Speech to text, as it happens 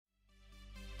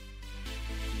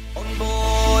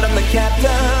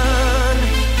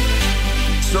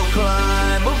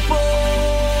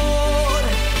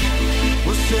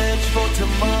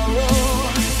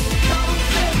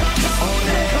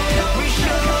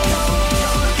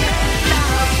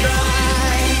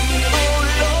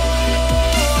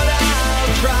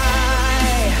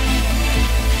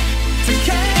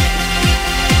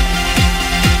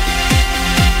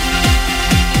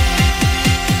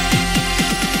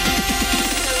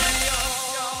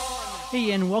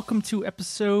Hey, and welcome to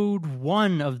episode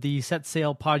 1 of the Set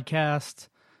Sail podcast.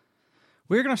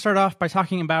 We're going to start off by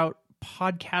talking about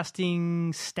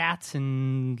podcasting stats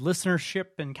and listenership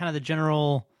and kind of the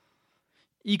general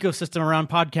ecosystem around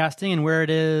podcasting and where it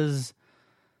is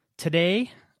today,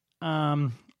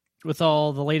 with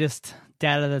all the latest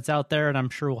data that's out there. And I'm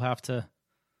sure we'll have to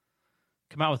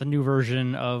come out with a new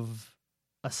version of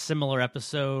a similar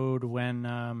episode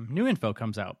when new info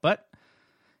comes out. But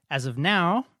as of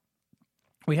now,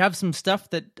 we have some stuff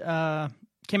that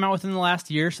came out within the last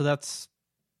year, so that's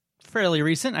fairly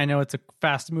recent. I know it's a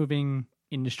fast-moving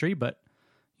industry, but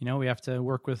we have to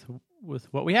work with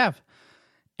what we have.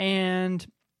 And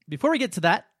before we get to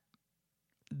that,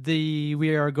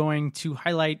 we are going to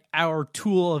highlight our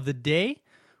tool of the day,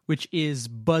 which is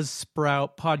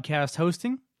Buzzsprout podcast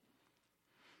hosting.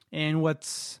 And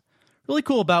what's really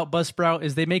cool about Buzzsprout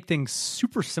is they make things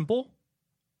super simple.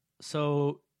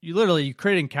 So you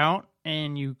create an account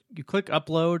and you click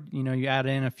upload, you add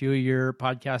in a few of your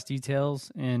podcast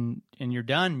details and you're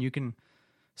done. You can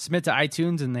submit to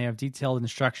iTunes and they have detailed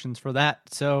instructions for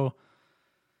that. So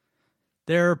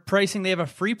their pricing, they have a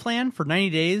free plan for 90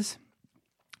 days.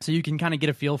 So you can kind of get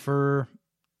a feel for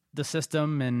the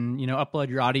system and, upload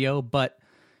your audio, but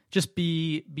just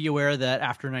be aware that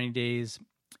after 90 days,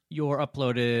 your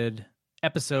uploaded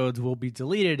episodes will be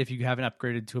deleted if you haven't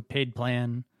upgraded to a paid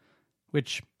plan,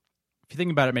 which, if you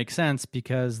think about it, makes sense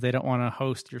because they don't want to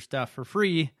host your stuff for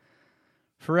free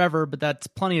forever, but that's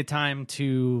plenty of time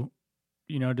to,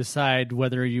 decide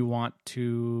whether you want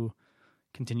to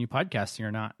continue podcasting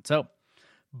or not. So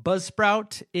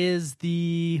Buzzsprout is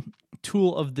the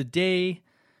tool of the day.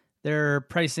 Their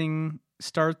pricing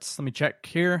starts, let me check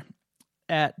here,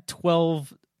 at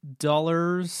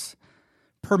 $12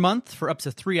 per month for up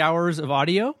to 3 hours of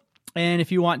audio. And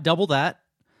if you want double that,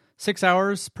 6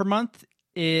 hours per month,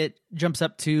 it jumps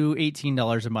up to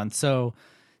 $18 a month. So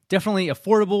definitely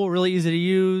affordable, really easy to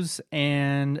use,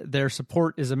 and their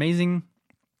support is amazing.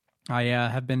 I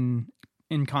have been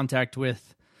in contact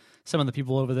with some of the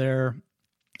people over there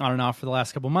on and off for the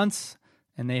last couple months,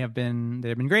 and they have been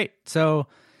great. So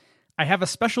I have a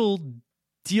special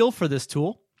deal for this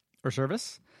tool or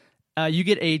service. You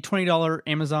get a $20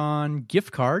 Amazon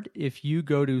gift card if you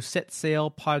go to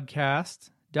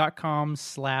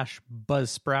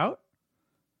setsailpodcast.com/Buzzsprout.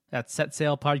 That's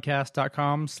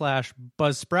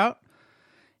setsailpodcast.com/Buzzsprout.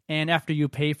 And after you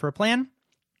pay for a plan,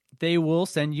 they will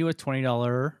send you a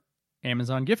 $20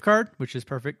 Amazon gift card, which is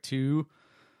perfect to,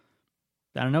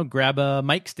 grab a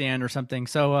mic stand or something.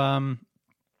 So,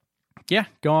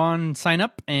 go on, sign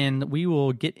up, and we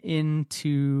will get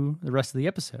into the rest of the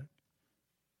episode.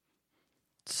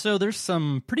 So there's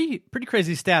some pretty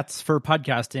crazy stats for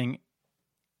podcasting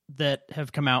that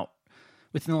have come out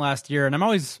within the last year, and I'm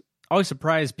always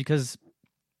surprised because,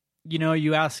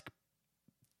 you ask,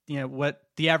 what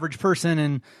the average person,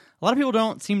 and a lot of people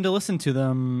don't seem to listen to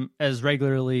them as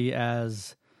regularly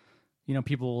as,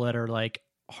 people that are like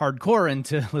hardcore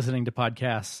into listening to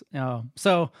podcasts.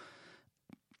 So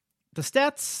the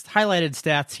highlighted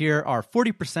stats here are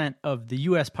 40% of the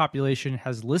U.S. population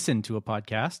has listened to a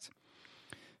podcast.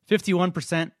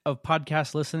 51% of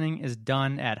podcast listening is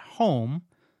done at home,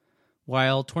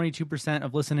 while 22%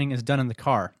 of listening is done in the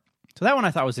car. So that one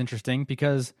I thought was interesting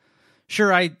because,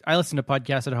 sure, I listen to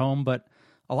podcasts at home, but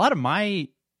a lot of my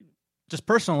just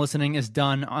personal listening is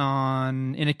done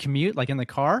in a commute, like in the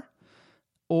car,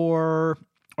 or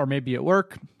maybe at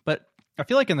work. But I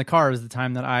feel like in the car is the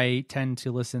time that I tend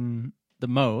to listen the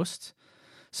most.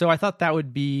 So I thought that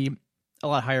would be a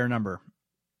lot higher number.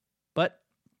 But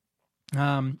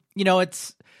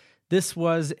this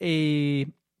was a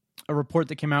report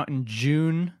that came out in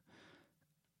June,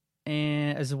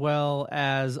 and as well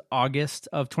as August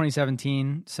of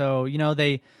 2017. So,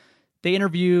 they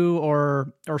interview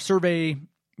or survey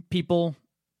people.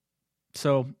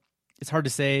 So it's hard to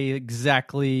say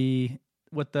exactly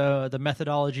what the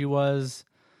methodology was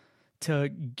to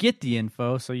get the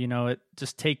info. So, it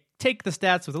just take the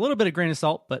stats with a little bit of grain of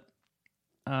salt, but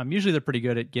usually they're pretty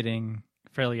good at getting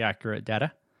fairly accurate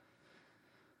data.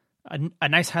 A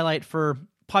nice highlight for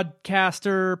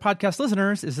podcast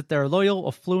listeners is that they're loyal,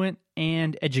 affluent,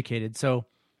 and educated. So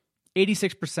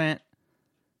 86%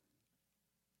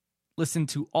 listen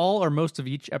to all or most of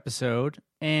each episode,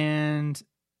 and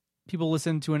people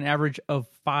listen to an average of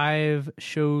 5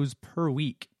 shows per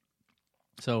week.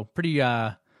 So pretty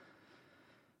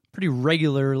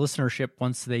regular listenership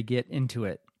once they get into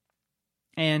it.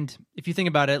 And if you think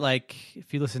about it, like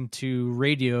if you listen to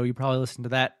radio, you probably listen to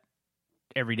that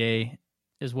every day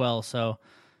as well. So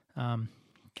kind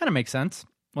of makes sense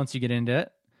once you get into it.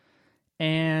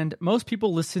 And most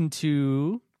people listen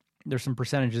to there's some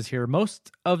percentages here.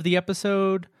 Most of the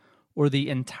episode or the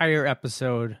entire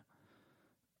episode,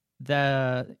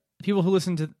 the people who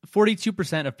listen to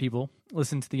 42% of people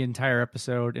listen to the entire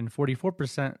episode, and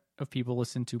 44% of people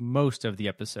listen to most of the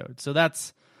episode. So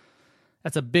that's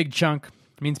a big chunk.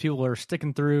 It means people are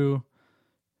sticking through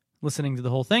listening to the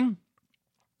whole thing.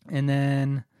 And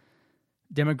then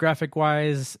demographic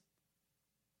wise,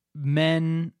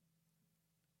 men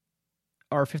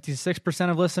are 56%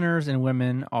 of listeners and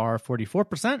women are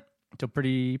 44%. So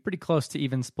pretty close to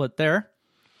even split there.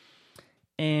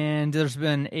 And there's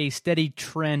been a steady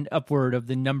trend upward of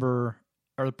the number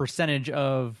or the percentage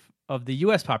of the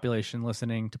U.S. population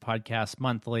listening to podcasts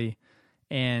monthly.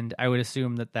 And I would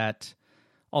assume that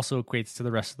also equates to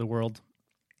the rest of the world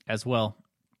as well.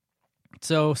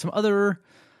 So some other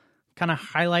kind of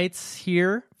highlights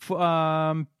here.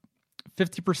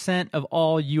 50% of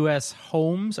all U.S.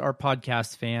 homes are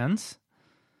podcast fans.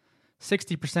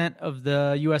 60% of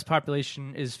the U.S.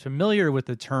 population is familiar with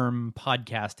the term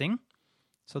podcasting.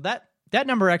 So that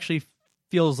number actually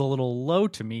feels a little low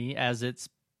to me as it's,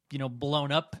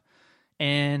 blown up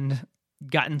and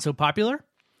gotten so popular.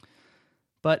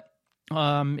 But,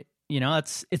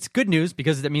 it's good news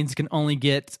because that means it can only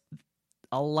get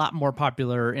a lot more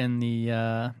popular in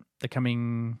the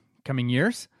coming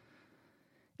years.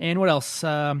 And what else?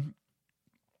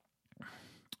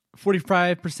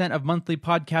 45% of monthly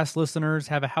podcast listeners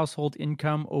have a household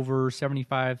income over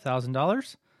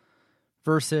 $75,000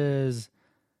 versus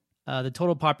the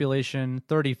total population,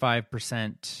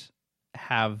 35%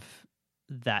 have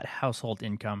that household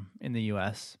income in the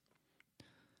U.S.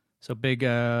 So big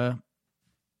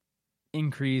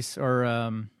increase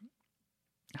or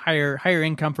higher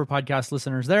income for podcast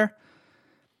listeners there.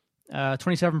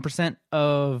 27%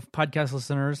 of podcast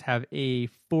listeners have a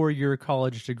 4-year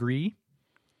college degree.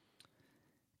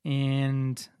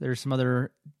 And there's some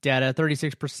other data.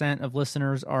 36% of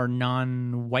listeners are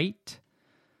non-white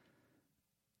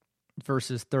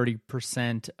versus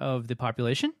 30% of the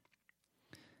population.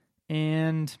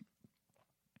 And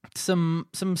some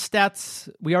stats.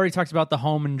 We already talked about the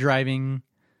home and driving.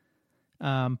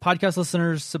 Podcast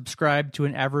listeners subscribe to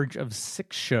an average of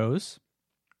 6 shows.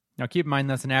 Now, keep in mind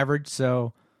that's an average,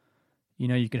 so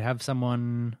you could have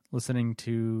someone listening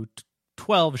to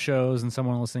 12 shows and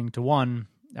someone listening to 1,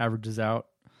 averages out.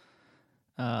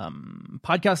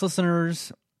 Podcast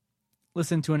listeners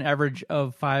listen to an average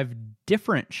of 5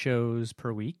 different shows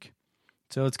per week,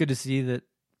 so it's good to see that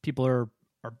people are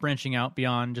branching out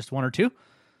beyond just 1 or 2.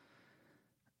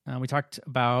 We talked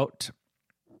about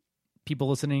people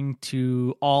listening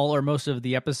to all or most of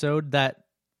the episode. That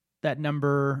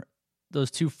number,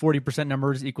 those two 40%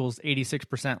 numbers equals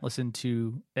 86% listen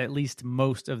to at least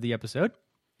most of the episode.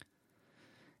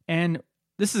 And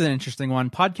this is an interesting one.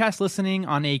 Podcast listening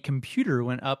on a computer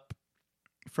went up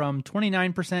from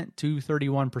 29% to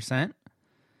 31%.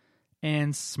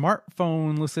 And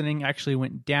smartphone listening actually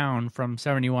went down from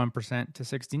 71% to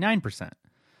 69%.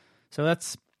 So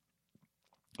that's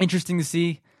interesting to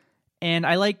see. And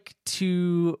I like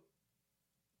to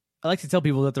tell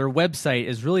people that their website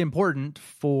is really important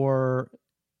for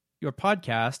your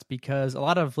podcast because a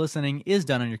lot of listening is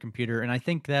done on your computer. And I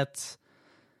think that's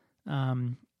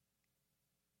something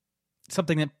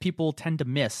that people tend to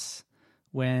miss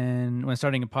when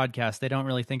starting a podcast. They don't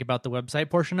really think about the website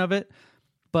portion of it.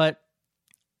 But,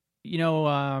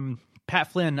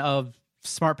 Pat Flynn of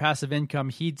Smart Passive Income,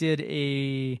 he did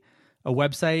a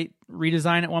website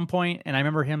redesign at one point, and I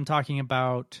remember him talking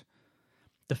about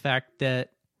the fact that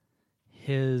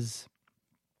his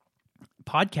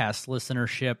podcast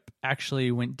listenership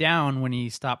actually went down when he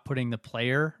stopped putting the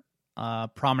player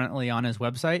prominently on his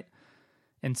website.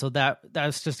 And so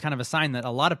that's just kind of a sign that a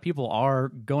lot of people are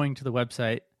going to the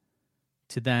website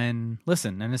to then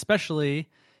listen. And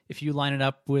especially if you line it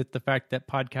up with the fact that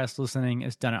podcast listening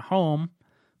is done at home,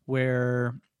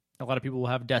 where a lot of people will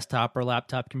have desktop or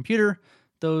laptop computer,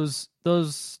 those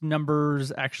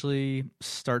numbers actually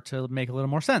start to make a little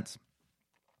more sense.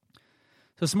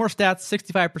 So some more stats.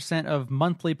 65% of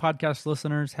monthly podcast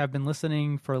listeners have been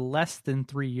listening for less than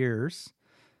 3 years.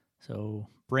 So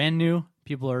brand new.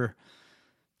 People are,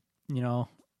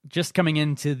 just coming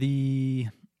into the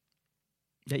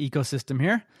ecosystem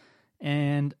here.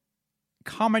 And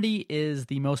comedy is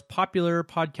the most popular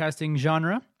podcasting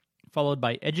genre, followed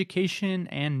by education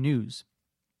and news.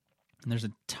 And there's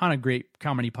a ton of great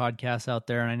comedy podcasts out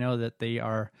there, and I know that they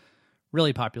are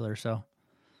really popular, so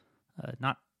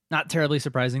not terribly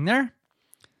surprising there.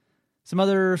 Some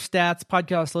other stats: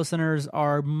 podcast listeners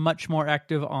are much more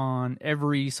active on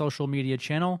every social media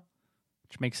channel,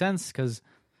 which makes sense because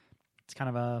it's kind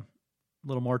of a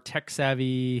little more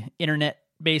tech-savvy internet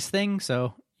internet-based thing,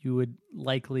 so you would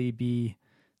likely be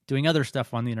doing other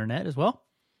stuff on the internet as well.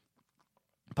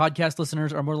 Podcast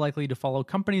listeners are more likely to follow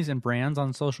companies and brands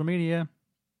on social media.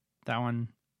 That one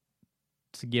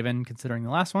is a given considering the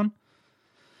last one.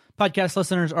 Podcast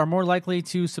listeners are more likely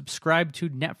to subscribe to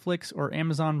Netflix or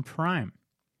Amazon Prime.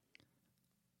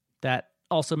 That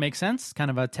also makes sense,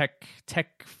 kind of a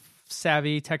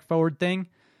tech-savvy, tech-forward thing.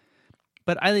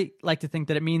 But I like to think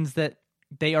that it means that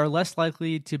they are less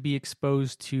likely to be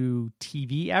exposed to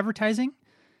TV advertising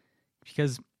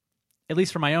because, at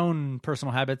least for my own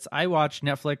personal habits, I watch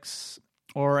Netflix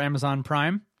or Amazon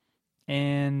Prime,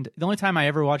 and the only time I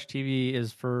ever watch TV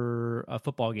is for a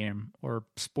football game or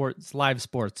sports, live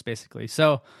sports, basically.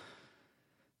 So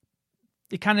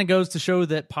it kind of goes to show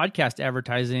that podcast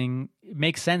advertising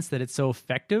makes sense that it's so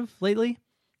effective lately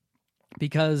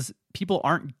because people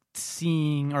aren't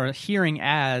seeing or hearing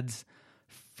ads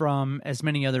from as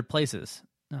many other places.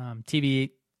 TV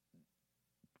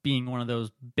being one of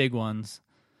those big ones.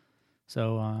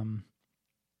 So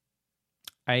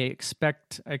I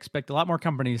expect a lot more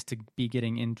companies to be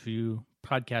getting into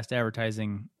podcast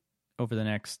advertising over the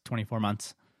next 24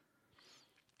 months.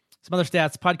 Some other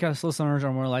stats: podcast listeners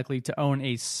are more likely to own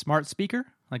a smart speaker,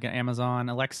 like an Amazon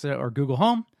Alexa or Google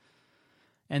Home.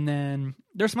 And then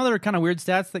there's some other kind of weird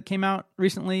stats that came out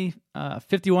recently.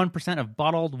 51% of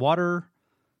bottled water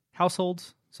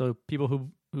households, so people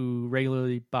who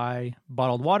regularly buy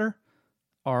bottled water,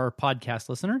 are podcast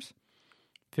listeners.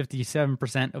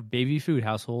 57% of baby food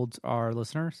households are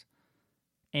listeners.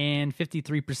 And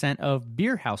 53% of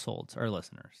beer households are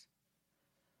listeners.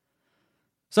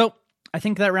 So I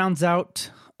think that rounds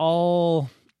out all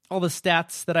the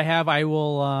stats that I have. I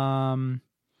will...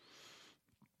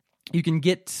 You can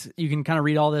kind of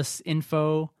read all this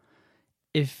info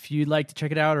if you'd like to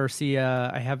check it out or see.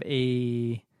 I have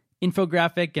a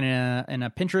infographic and a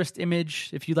Pinterest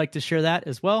image if you'd like to share that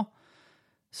as well.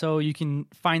 So you can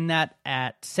find that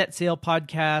at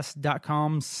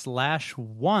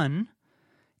setsailpodcast.com/1.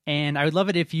 And I would love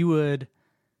it if you would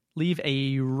leave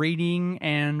a rating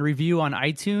and review on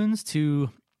iTunes to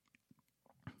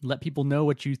let people know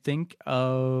what you think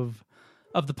of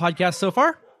the podcast so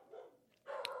far.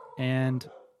 And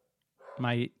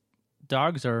my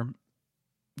dogs are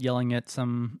yelling at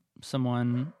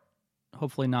someone,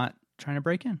 hopefully not trying to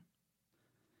break in.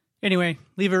 Anyway,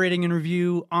 leave a rating and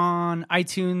review on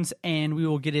iTunes, and we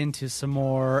will get into some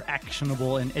more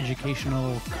actionable and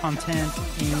educational content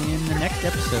in the next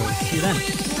episode. See you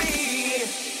then.